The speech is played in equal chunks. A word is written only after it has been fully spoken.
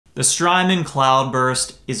The Strymon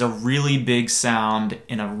Cloudburst is a really big sound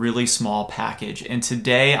in a really small package, and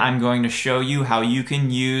today I'm going to show you how you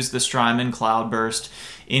can use the Strymon Cloudburst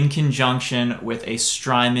in conjunction with a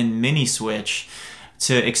Strymon MiniSwitch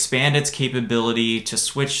to expand its capability to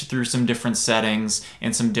switch through some different settings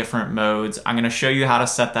and some different modes. I'm going to show you how to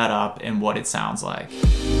set that up and what it sounds like.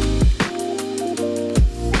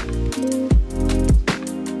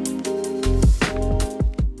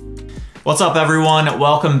 What's up everyone?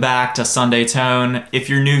 Welcome back to Sunday Tone. If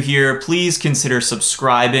you're new here, please consider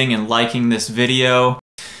subscribing and liking this video.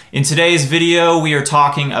 In today's video, we are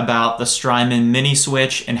talking about the Strymon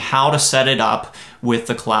MiniSwitch and how to set it up with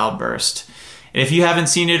the Cloudburst. If you haven't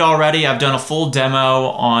seen it already, I've done a full demo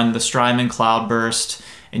on the Strymon Cloudburst,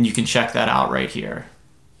 and you can check that out right here.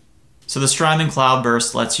 So the Strymon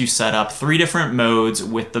Cloudburst lets you set up 3 different modes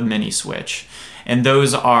with the MiniSwitch. And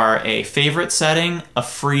those are a favorite setting, a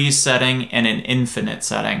freeze setting, and an infinite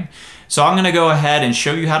setting. So I'm gonna go ahead and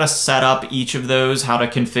show you how to set up each of those, how to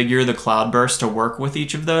configure the Cloudburst to work with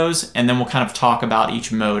each of those, and then we'll kind of talk about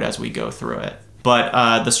each mode as we go through it.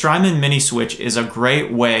 But the Strymon MiniSwitch is a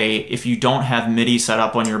great way if you don't have MIDI set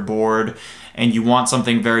up on your board and you want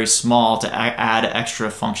something very small to add extra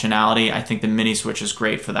functionality. I think the MiniSwitch is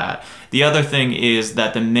great for that. The other thing is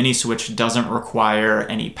that the MiniSwitch doesn't require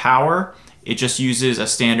any power. It just uses a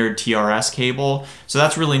standard TRS cable. So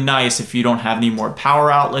that's really nice if you don't have any more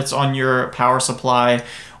power outlets on your power supply,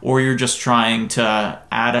 or you're just trying to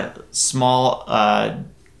add a small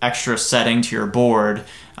extra setting to your board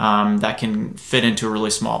that can fit into a really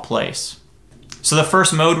small place. So the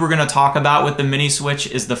first mode we're gonna talk about with the MiniSwitch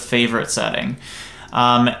is the favorite setting.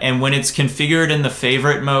 And when it's configured in the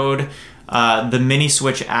favorite mode, the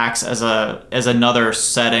MiniSwitch acts as another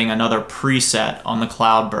setting, another preset on the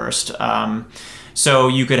Cloudburst. So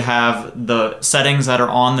you could have the settings that are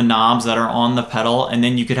on the knobs that are on the pedal, and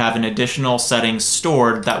then you could have an additional setting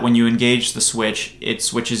stored that when you engage the switch, it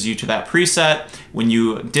switches you to that preset. When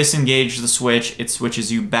you disengage the switch, it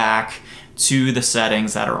switches you back to the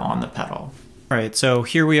settings that are on the pedal. All right, so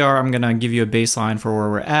here we are. I'm gonna give you a baseline for where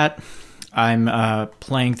we're at. I'm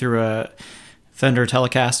playing through a Fender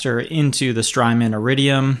Telecaster into the Strymon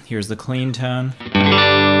Iridium. Here's the clean tone.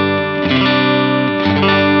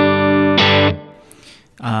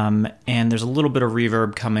 And there's a little bit of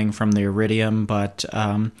reverb coming from the Iridium, but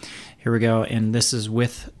here we go. And this is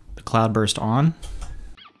with the Cloudburst on.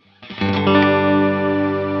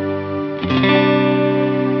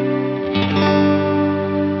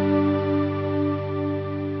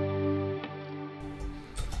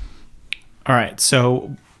 All right,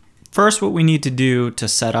 so first, what we need to do to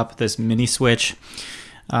set up this MiniSwitch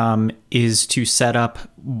is to set up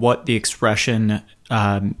what the expression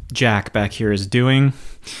jack back here is doing.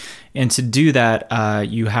 And to do that,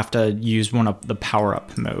 you have to use one of the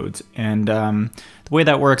power-up modes. And the way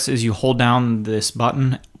that works is you hold down this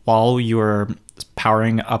button while you're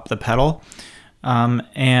powering up the pedal.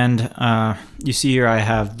 You see here I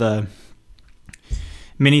have the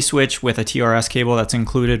MiniSwitch with a TRS cable that's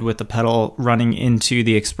included with the pedal running into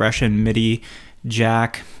the expression MIDI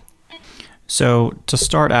jack. So to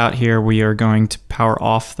start out here, we are going to power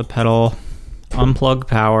off the pedal, unplug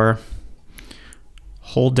power,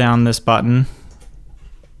 hold down this button,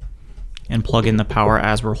 and plug in the power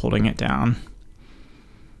as we're holding it down.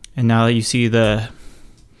 And now that you see the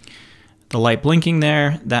light blinking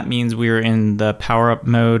there, that means we're in the power up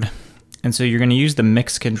mode. And so you're going to use the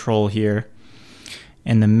mix control here.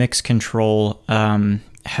 And the mix control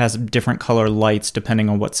has different color lights depending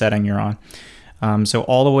on what setting you're on. So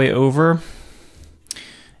all the way over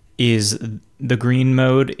is the green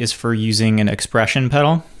mode is for using an expression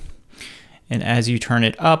pedal. And as you turn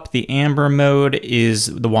it up, the amber mode is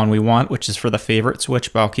the one we want, which is for the favorite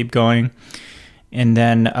switch, but I'll keep going. And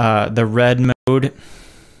then the red mode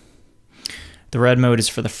is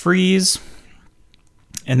for the freeze.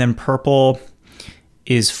 And then purple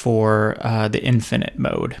is for the infinite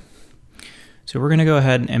mode. So we're gonna go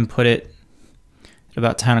ahead and put it at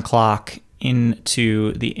about 10 o'clock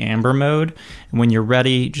into the amber mode. And when you're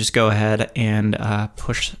ready, just go ahead and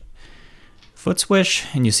push foot swish,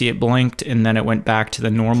 and you see it blinked, and then it went back to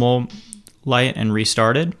the normal light and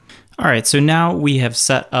restarted. All right, so now we have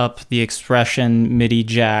set up the expression MIDI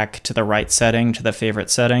jack to the right setting, to the favorite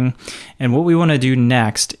setting. And what we wanna do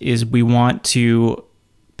next is we want to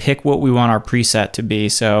pick what we want our preset to be.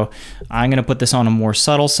 So I'm gonna put this on a more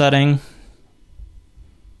subtle setting.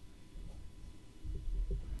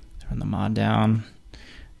 Turn the mod down,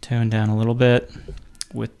 tone down a little bit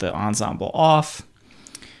with the ensemble off.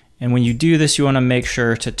 And when you do this, you wanna make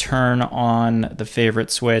sure to turn on the favorite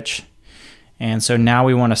switch And so now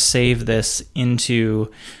we want to save this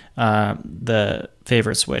into the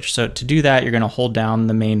favorite switch. So to do that, you're going to hold down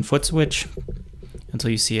the main foot switch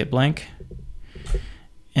until you see it blank.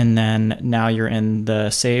 And then now you're in the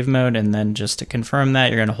save mode, and then just to confirm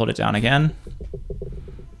that, you're going to hold it down again.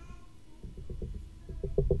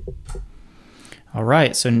 All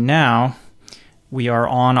right, so now we are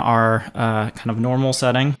on our kind of normal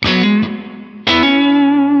setting.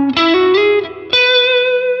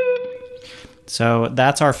 So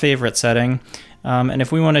that's our favorite setting. And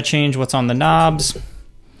if we want to change what's on the knobs,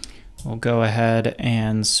 we'll go ahead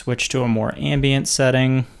and switch to a more ambient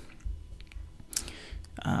setting.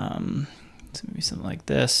 So maybe something like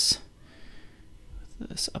this. Put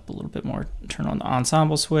this up a little bit more. Turn on the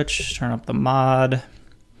ensemble switch, turn up the mod, a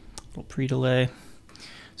little pre-delay.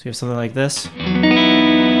 So we have something like this.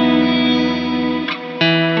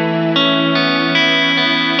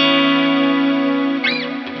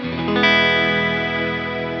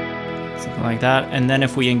 Something like that. And then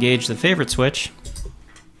if we engage the favorite switch,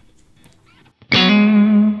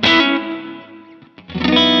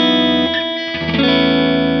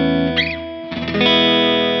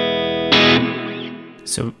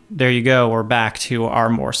 so there you go, we're back to our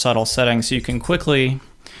more subtle setting, so you can quickly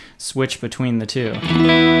switch between the two.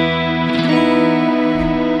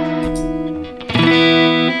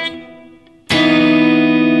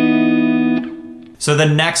 So the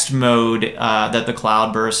next mode that the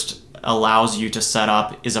Cloudburst allows you to set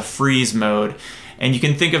up is a freeze mode. And you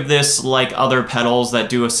can think of this like other pedals that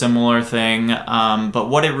do a similar thing, but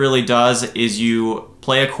what it really does is you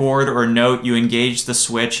play a chord or a note, you engage the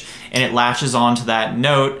switch, and it latches onto that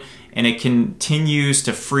note, and it continues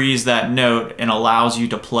to freeze that note and allows you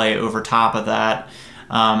to play over top of that.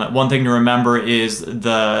 One thing to remember is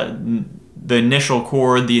the initial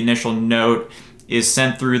chord, the initial note, is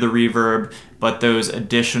sent through the reverb, but those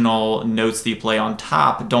additional notes that you play on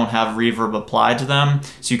top don't have reverb applied to them.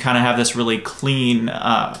 So you kind of have this really clean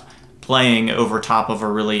playing over top of a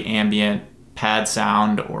really ambient pad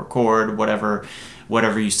sound or chord, whatever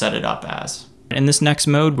you set it up as. In this next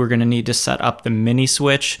mode, we're going to need to set up the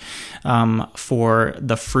MiniSwitch for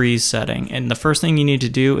the freeze setting. And the first thing you need to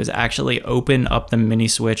do is actually open up the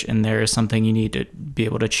MiniSwitch, and there is something you need to be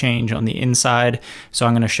able to change on the inside. So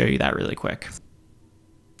I'm going to show you that really quick.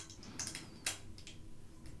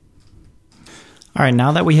 All right,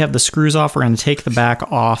 now that we have the screws off, we're going to take the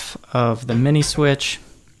back off of the MiniSwitch.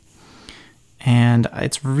 And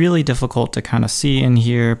it's really difficult to kind of see in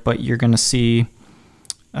here, but you're going to see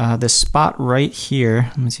this spot right here.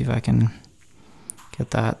 Let me see if I can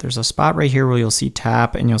get that. There's a spot right here where you'll see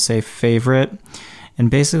tap and you'll say favorite.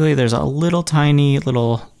 And basically there's a little tiny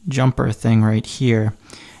little jumper thing right here.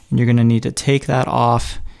 And you're going to need to take that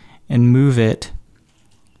off and move it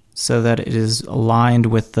so that it is aligned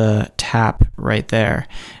with the tap right there.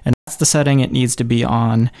 And that's the setting it needs to be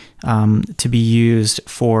on to be used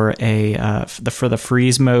for the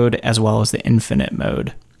freeze mode as well as the infinite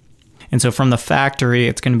mode. And so from the factory,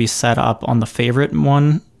 it's going to be set up on the favorite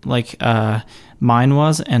one, like mine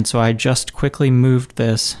was. And so I just quickly moved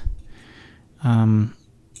this. It's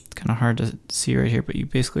kind of hard to see right here, but you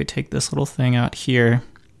basically take this little thing out here.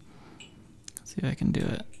 Let's see if I can do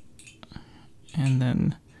it. And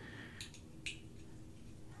then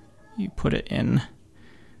you put it in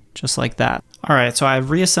just like that. All right, so I've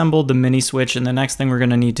reassembled the MiniSwitch, and the next thing we're going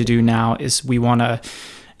to need to do now is we want to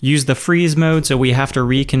use the freeze mode, so we have to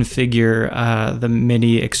reconfigure the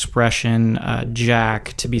MIDI expression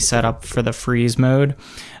jack to be set up for the freeze mode.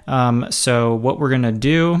 So what we're going to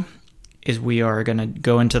do is we are going to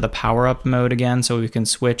go into the power up mode again, so we can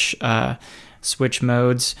switch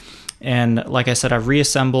modes. And like I said, I've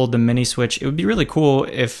reassembled the MiniSwitch. It would be really cool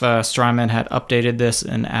if Strymon had updated this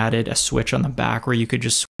and added a switch on the back where you could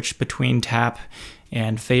just switch between tap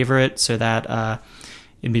and favorite, so that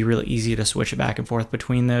it'd be really easy to switch it back and forth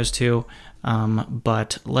between those two.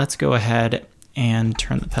 But let's go ahead and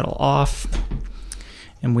turn the pedal off.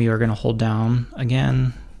 And we are going to hold down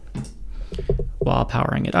again while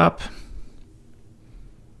powering it up.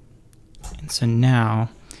 And so now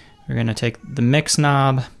we're going to take the mix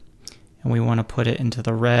knob and we want to put it into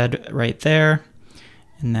the red right there.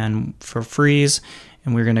 And then for freeze,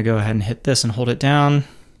 and we're going to go ahead and hit this and hold it down.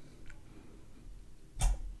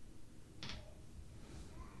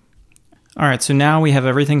 All right, so now we have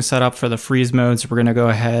everything set up for the freeze mode, so we're going to go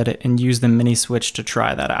ahead and use the MiniSwitch to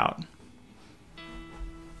try that out.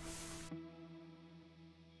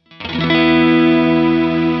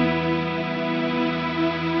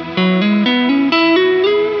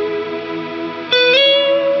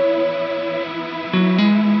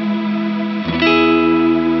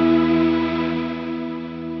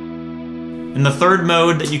 And third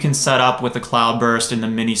mode that you can set up with the Cloudburst and the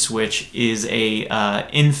MiniSwitch is a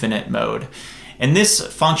infinite mode. And this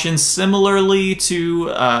functions similarly to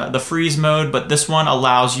the freeze mode, but this one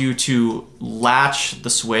allows you to latch the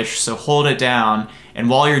switch, so hold it down, and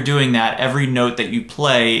while you're doing that, every note that you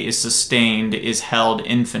play is sustained, is held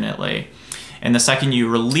infinitely. And the second you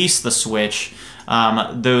release the switch,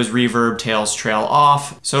 those reverb tails trail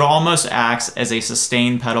off, so it almost acts as a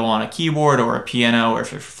sustain pedal on a keyboard or a piano,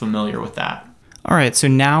 if you're familiar with that. All right, so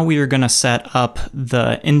now we are going to set up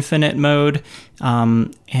the infinite mode,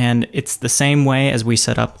 and it's the same way as we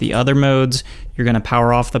set up the other modes. You're going to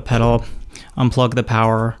power off the pedal, unplug the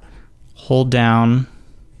power, hold down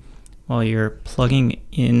while you're plugging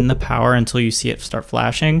in the power until you see it start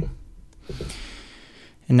flashing.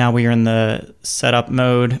 And now we are in the setup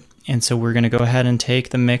mode, and so we're going to go ahead and take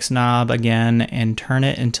the mix knob again and turn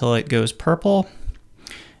it until it goes purple,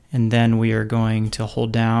 and then we are going to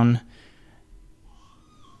hold down,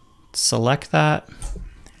 select that,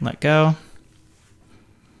 let go.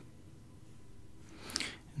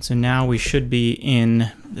 And so now we should be in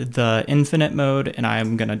the infinite mode, and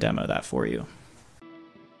I'm going to demo that for you.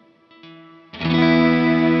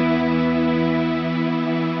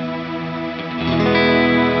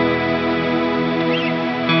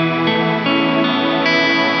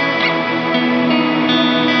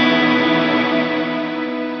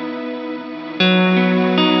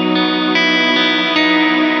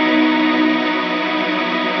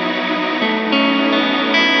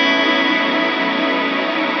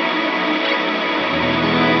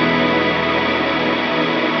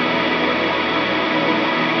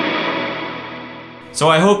 So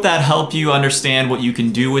I hope that helped you understand what you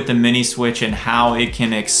can do with the MiniSwitch and how it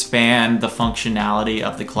can expand the functionality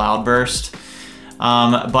of the Cloudburst.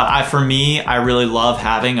 But for me, I really love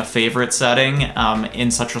having a favorite setting in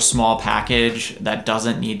such a small package that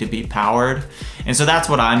doesn't need to be powered. And so that's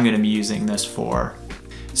what I'm going to be using this for.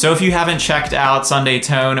 So if you haven't checked out Sunday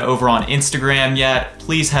Tone over on Instagram yet,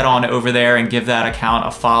 please head on over there and give that account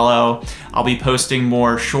a follow. I'll be posting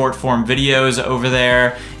more short form videos over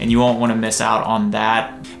there, and you won't want to miss out on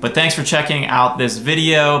that. But thanks for checking out this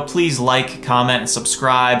video. Please like, comment, and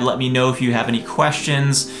subscribe. Let me know if you have any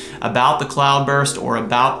questions about the Cloudburst or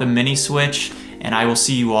about the MiniSwitch, and I will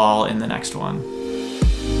see you all in the next one.